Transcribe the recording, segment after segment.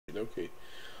Okay.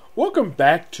 Welcome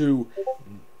back to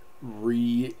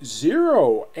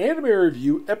ReZero Anime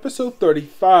Review Episode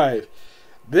 35.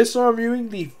 This I'm reviewing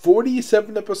the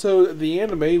 47th episode of the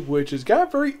anime, which has got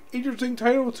a very interesting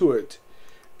title to it.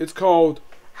 It's called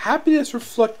Happiness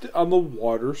Reflected on the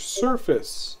Water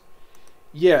Surface.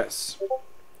 Yes.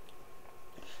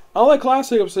 Unlike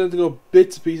classic episodes, to go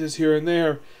bits and pieces here and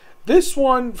there, this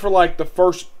one, for like the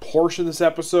first portion of this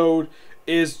episode,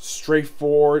 is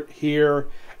straightforward here,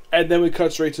 and then we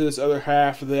cut straight to this other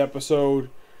half of the episode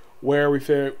where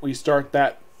we start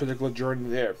that particular journey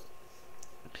there.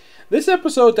 This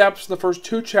episode adapts the first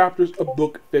two chapters of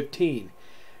Book 15.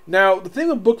 Now, the thing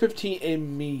with Book 15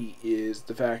 and me is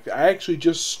the fact that I actually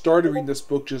just started reading this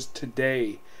book just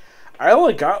today. I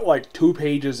only got like 2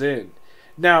 pages in.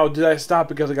 Now, did I stop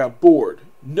because I got bored?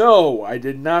 No, I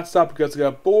did not stop because I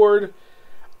got bored.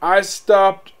 I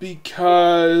stopped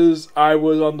because I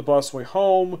was on the bus way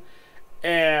home,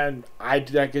 and I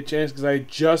did not get a chance because I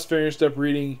just finished up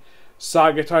reading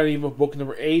Saga Tiny Evil book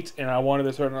number 8, and I wanted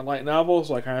to start on a light novel,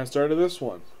 so I kind of started this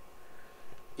one.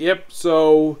 Yep,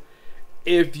 so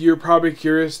if you're probably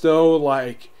curious though,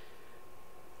 like,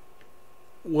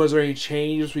 was there any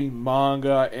change between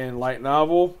manga and light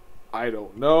novel? I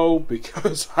don't know,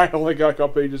 because I only got a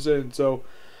couple pages in, so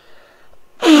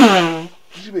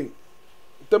excuse me.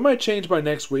 That might change by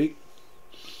next week.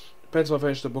 Depends if I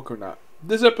finish the book or not.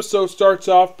 This episode starts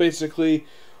off basically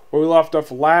where we left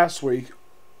off last week,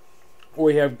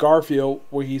 where we have Garfield,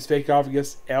 where he's fake off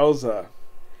against Elsa.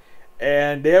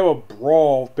 And they have a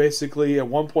brawl, basically. At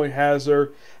one point has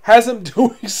him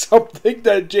doing something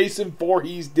that Jason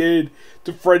Voorhees did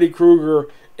to Freddy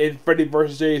Krueger in Freddy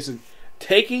vs. Jason.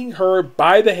 Taking her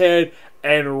by the head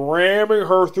and ramming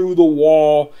her through the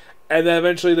wall, and then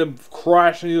eventually them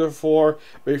crashing to the floor.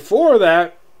 Before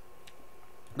that,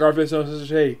 Garfield says,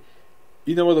 "Hey,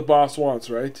 you know what the boss wants,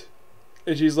 right?"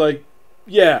 And she's like,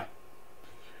 "Yeah."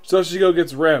 So she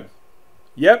gets Rem.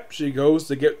 Yep, she goes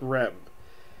to get Rem.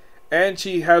 And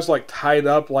she has like tied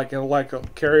up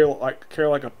carry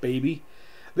like a baby.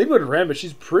 They put Rem, but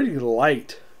she's pretty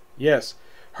light. Yes.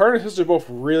 Her and her sister are both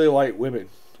really light women,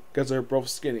 because they're both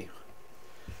skinny.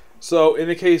 So in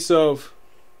the case of,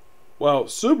 well,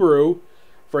 Subaru,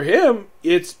 for him,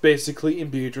 it's basically in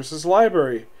Beatrice's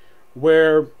library,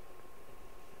 where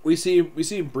we see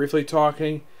him briefly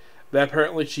talking. That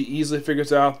apparently she easily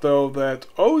figures out, though, that,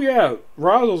 oh yeah,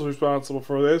 Razel's responsible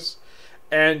for this.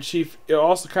 And she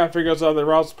also kind of figures out that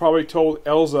Razel probably told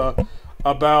Elsa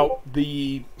about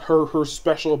her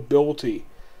special ability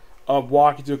of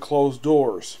walking through closed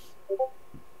doors.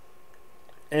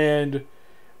 And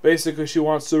basically she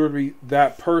wants Subaru to be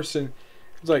that person.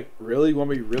 It's like, really? You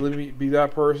want me to really be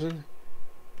that person?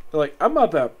 They're like, I'm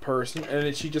not that person. And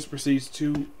then she just proceeds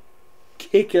to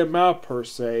kick him out, per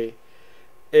se.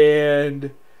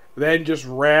 And then just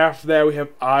right after that, we have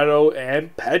Otto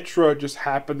and Petra just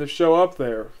happen to show up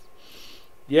there.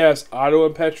 Yes, Otto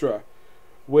and Petra.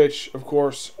 Which, of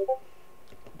course,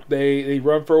 they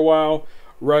run for a while,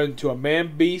 run into a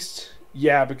man-beast.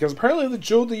 Yeah, because apparently the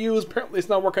jewel they use, apparently it's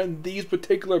not working on these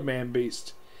particular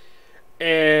man-beasts.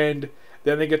 And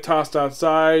then they get tossed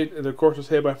outside, and of course it's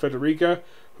hit by Federica,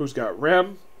 who's got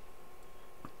Rem.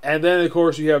 And then, of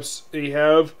course, you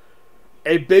have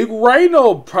a big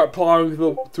rhino plowing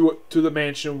to the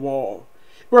mansion wall.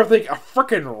 You ever think, a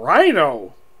freaking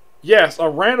rhino? Yes, a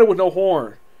rhino with no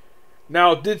horn.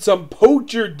 Now, did some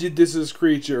poacher did this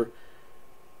creature?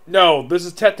 No, this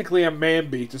is technically a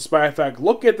man-beast, despite the fact,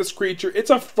 look at this creature, it's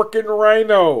a freaking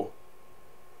rhino.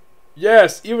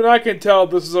 Yes, even I can tell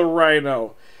this is a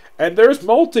rhino. And there's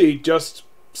Multi just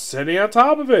sitting on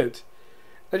top of it.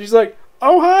 And she's like,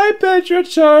 "Oh, hi,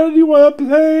 Petra-chan, you want to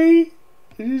play?"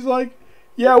 And he's like,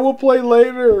 "Yeah, we'll play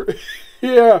later."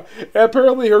 Yeah, and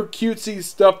apparently her cutesy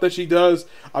stuff that she does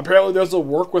apparently doesn't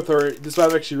work with her, despite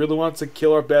the fact she really wants to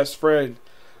kill her best friend.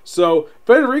 So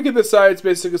Federica decides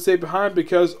basically to stay behind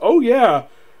because, oh yeah,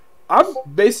 I'm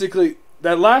basically,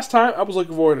 that last time I was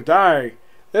looking forward to dying.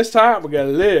 This time I'm gonna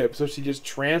live. So she just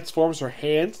transforms her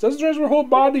hands, doesn't transform her whole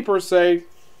body per se.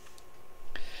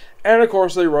 And of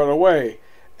course they run away.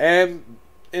 And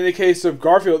in the case of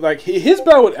Garfield, like his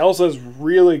battle with Elsa is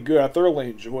really good. I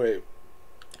thoroughly enjoy it.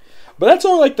 But that's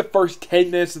only like the first 10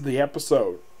 minutes of the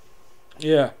episode.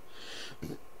 Yeah.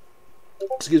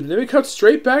 Excuse me. Then we cut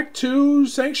straight back to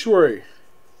Sanctuary,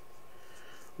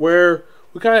 where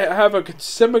we kind of have a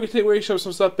semi-continuation of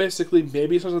some stuff. Basically,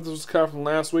 maybe some of this was cut from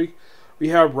last week. We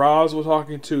have Razel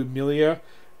talking to Emilia,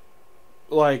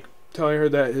 like telling her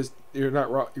that you're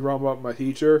wrong about my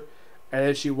teacher. And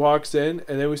then she walks in,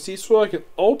 and then we see sort of like an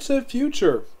alternate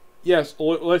future. Yes,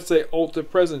 let's say alternate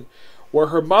present, where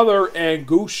her mother and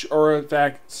Goosh are in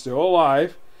fact still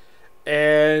alive,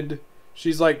 and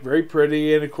she's like very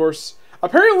pretty, and of course,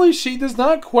 apparently she does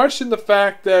not question the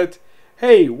fact that,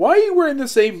 hey, why are you wearing the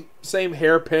same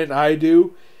hairpin I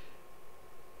do?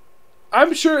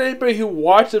 I'm sure anybody who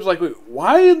watched it was like, wait,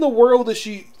 why in the world is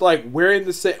she like wearing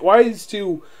the same? Why is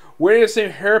two wearing the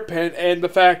same hairpin? And the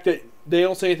fact that they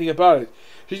don't say anything about it.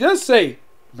 She does say,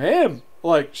 "Ma'am,"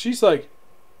 like she's like,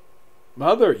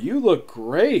 "Mother, you look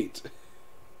great.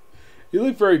 You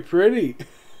look very pretty."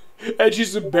 And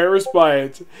she's embarrassed by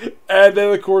it. And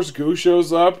then of course Goo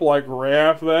shows up like right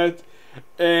after that,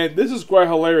 and this is quite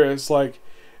hilarious. Like,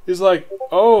 he's like,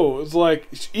 oh, it's like,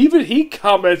 even he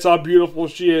comments how beautiful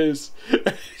she is.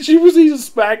 She was even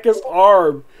smack his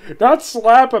arm. Not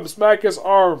slap him, smack his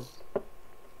arm.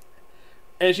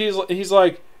 And he's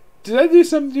like, did I do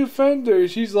something to offend her?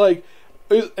 She's like,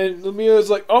 and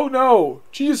Lemia's like, oh no,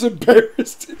 she's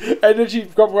embarrassed. And then she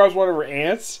grabs one of her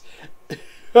aunts.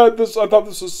 I thought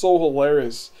this was so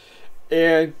hilarious.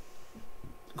 And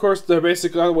of course, they're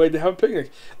basically on the way to have a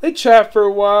picnic. They chat for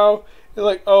a while. They're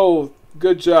like, oh,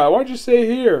 good job. Why'd you stay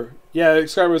here? Yeah, they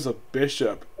describe her as a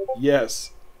bishop.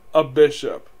 Yes, a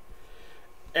bishop.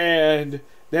 And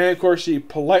then, of course, she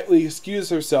politely excuses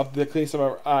herself to clean some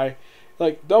of her eye.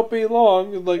 Like, don't be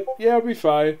long. And like, yeah, I'll be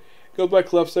fine. Go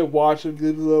back left side, watch him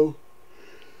get low.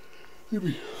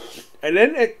 And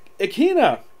then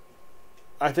Akina.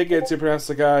 I think it's pronounced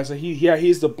the guy. So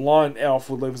he's the blonde elf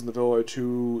who lives in the village,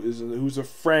 who's a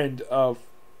friend of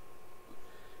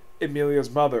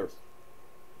Emilia's mother.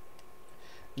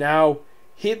 Now,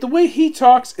 the way he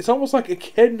talks, it's almost like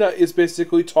Echidna is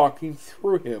basically talking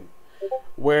through him,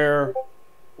 where,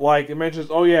 like, it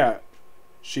mentions, oh yeah,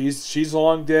 she's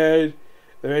long dead.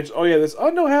 They mention, oh yeah, this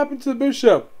no happened to the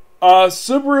bishop.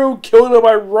 Subaru killed him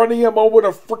by running him over with a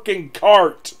freaking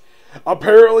cart.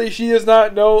 Apparently, she does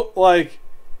not know, like.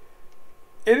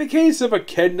 In the case of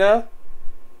Echidna,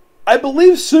 I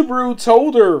believe Subaru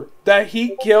told her that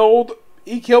he killed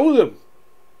him.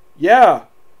 Yeah.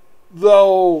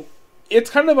 Though,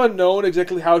 it's kind of unknown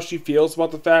exactly how she feels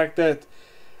about the fact that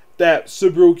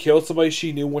Subaru killed somebody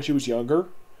she knew when she was younger.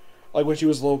 Like, when she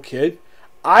was a little kid.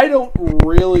 I don't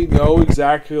really know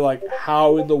exactly, like,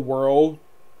 how in the world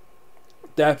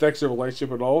that affects their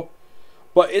relationship at all.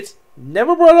 But it's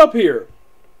never brought up here.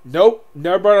 Nope,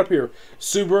 never brought up here.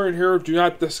 Subaru and her do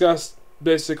not discuss,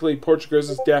 basically,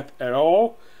 Portuguese's death at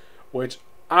all, which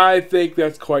I think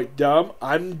that's quite dumb.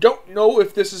 I don't know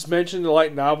if this is mentioned in the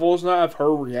light novels, not of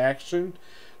her reaction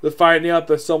to finding out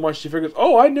that so much she figures,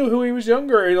 oh, I knew who he was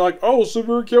younger, and like, oh,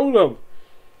 Subaru killed him.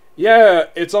 Yeah,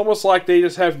 it's almost like they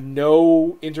just have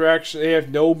no interaction, they have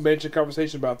no mentioned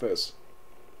conversation about this.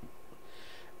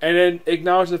 And then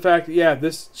acknowledge the fact that, yeah,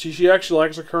 she actually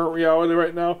likes her current reality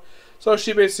right now. So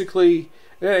she basically,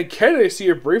 and then Kennedy see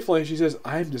her briefly, and she says,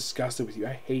 I'm disgusted with you.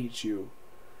 I hate you.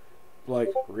 Like,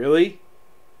 really?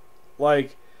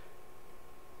 Like,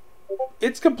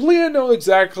 it's completely unknown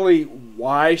exactly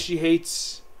why she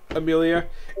hates Emilia.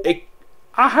 I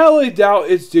highly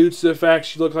doubt it's due to the fact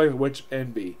she looks like a witch of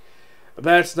envy.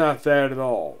 That's not that at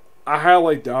all. I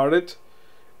highly doubt it,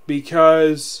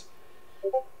 because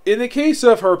in the case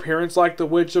of her appearance like the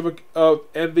witch of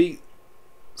envy,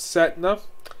 Setna,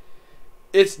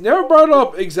 it's never brought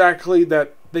up exactly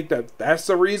that. I think that's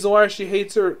the reason why she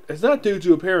hates her. It's not due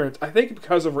to appearance. I think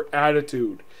because of her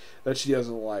attitude that she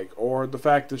doesn't like, or the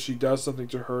fact that she does something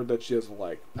to her that she doesn't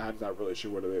like. I'm not really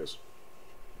sure what it is.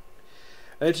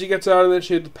 And then she gets out of it.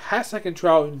 She had to pass second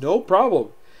trial, no problem.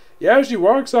 Yeah, she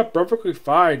walks up perfectly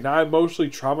fine, not emotionally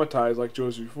traumatized like she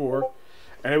was before.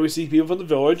 And then we see people from the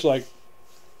village, like,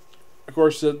 of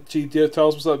course, she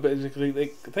tells us that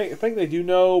basically I think they do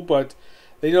know, but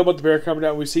they know about the barrier coming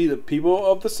down. We see the people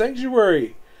of the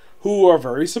sanctuary who are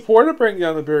very supportive bringing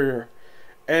down the barrier.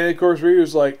 And of course,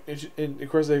 Ryu's like, and of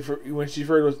course, when she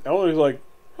heard it was Elder's like,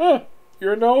 huh,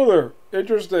 you're an Elder.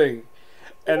 Interesting.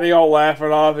 And they all laugh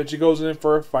it off, and she goes in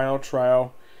for a final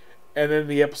trial. And then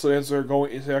the episode ends with her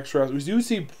going into extras. We do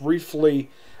see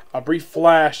a brief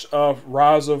flash of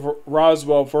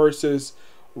Roswell versus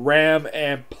Ram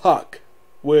and Puck,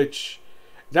 which,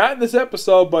 not in this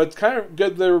episode, but it's kind of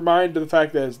good to remind of the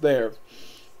fact that it's there.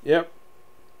 Yep.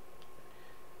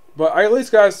 But I at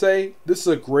least gotta say, this is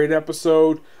a great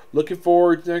episode. Looking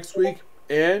forward to next week.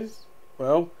 And,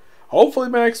 well, hopefully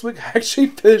by next week I actually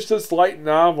finish this light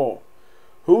novel.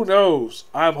 Who knows?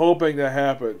 I'm hoping that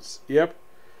happens. Yep.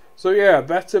 So yeah,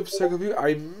 that's episode review.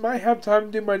 I might have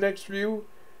time to do my next review.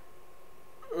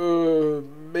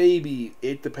 Maybe.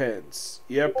 It depends.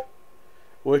 Yep.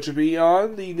 Which will be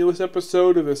on the newest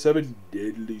episode of the 7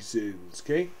 Deadly Sins.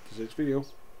 Okay? Next video.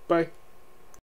 Bye.